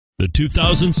The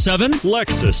 2007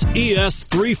 Lexus ES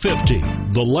 350.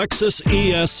 The Lexus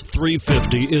ES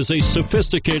 350 is a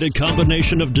sophisticated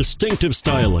combination of distinctive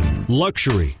styling,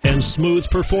 luxury, and smooth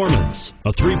performance.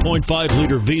 A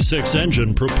 3.5-liter V6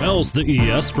 engine propels the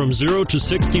ES from 0 to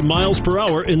 60 miles per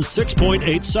hour in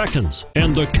 6.8 seconds.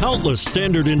 And the countless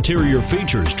standard interior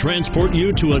features transport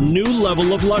you to a new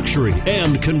level of luxury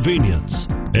and convenience.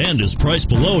 And is priced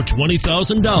below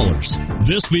 $20,000.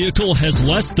 This vehicle has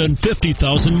less than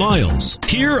 50,000 miles.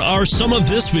 Here are some of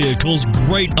this vehicle's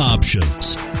great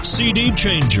options: CD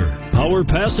changer, power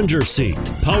passenger seat,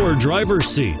 power driver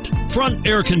seat, front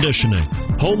air conditioning,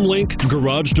 HomeLink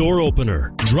garage door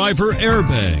opener, driver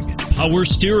airbag, power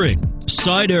steering,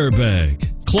 side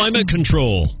airbag, climate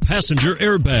control, passenger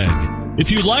airbag.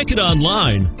 If you like it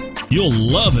online, you'll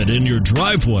love it in your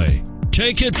driveway.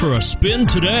 Take it for a spin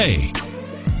today.